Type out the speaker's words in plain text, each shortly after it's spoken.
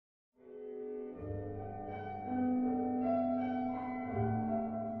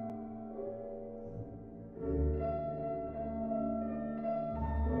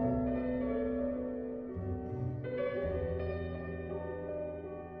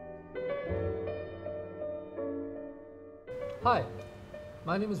Hi,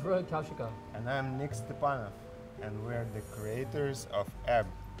 my name is Rohit Kaushika. And I'm Nick Stepanov, and we're the creators of EBB.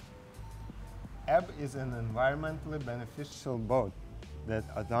 EBB is an environmentally beneficial boat that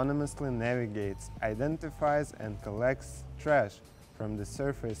autonomously navigates, identifies, and collects trash from the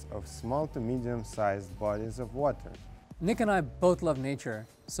surface of small to medium-sized bodies of water. Nick and I both love nature,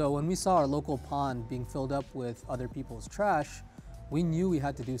 so when we saw our local pond being filled up with other people's trash, we knew we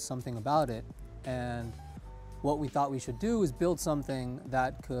had to do something about it. And what we thought we should do is build something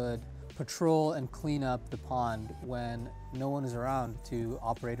that could patrol and clean up the pond when no one is around to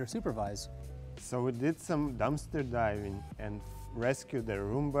operate or supervise. So we did some dumpster diving and rescued a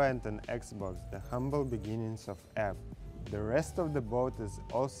Roomba and an Xbox, the humble beginnings of EBB. The rest of the boat is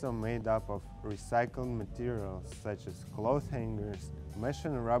also made up of recycled materials such as cloth hangers, mesh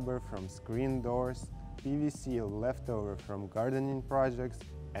and rubber from screen doors, PVC leftover from gardening projects,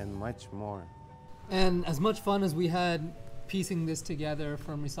 and much more. And as much fun as we had piecing this together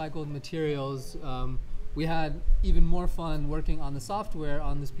from recycled materials, we had even more fun working on the software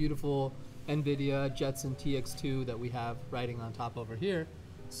on this beautiful nVidia Jetson TX2 that we have riding on top over here.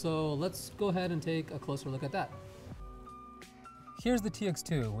 So let's go ahead and take a closer look at that. Here's the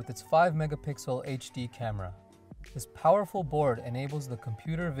TX2 with its 5 megapixel HD camera. This powerful board enables the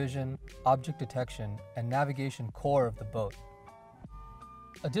computer vision, object detection, and navigation core of the boat.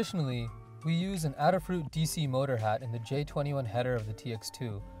 Additionally, we use an Adafruit DC motor hat in the J21 header of the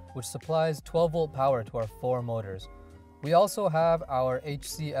TX2, which supplies 12-volt power to our 4 motors. We also have our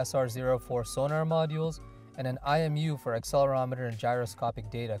HC SR04 sonar modules and an IMU for accelerometer and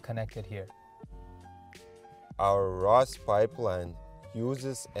gyroscopic data connected here. Our ROS pipeline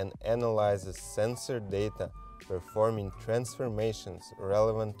uses and analyzes sensor data, performing transformations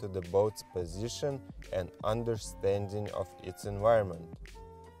relevant to the boat's position and understanding of its environment.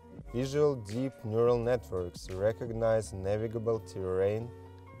 Visual deep neural networks recognize navigable terrain,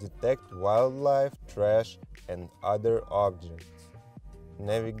 detect wildlife, trash, and other objects.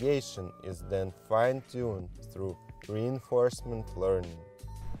 Navigation is then fine-tuned through reinforcement learning.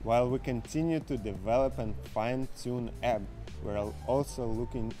 While we continue to develop and fine-tune EBB, we're also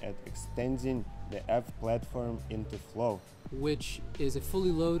looking at extending the EBB platform into Flow, which is a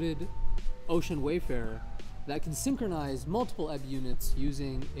fully loaded ocean wayfarer that can synchronize multiple EBB units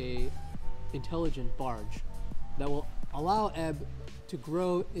using an intelligent barge that will allow EBB to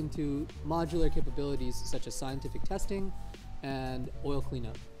grow into modular capabilities such as scientific testing and oil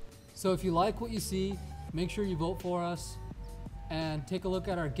cleanup. So if you like what you see, make sure you vote for us and take a look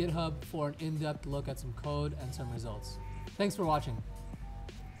at our GitHub for an in-depth look at some code and some results. Thanks for watching.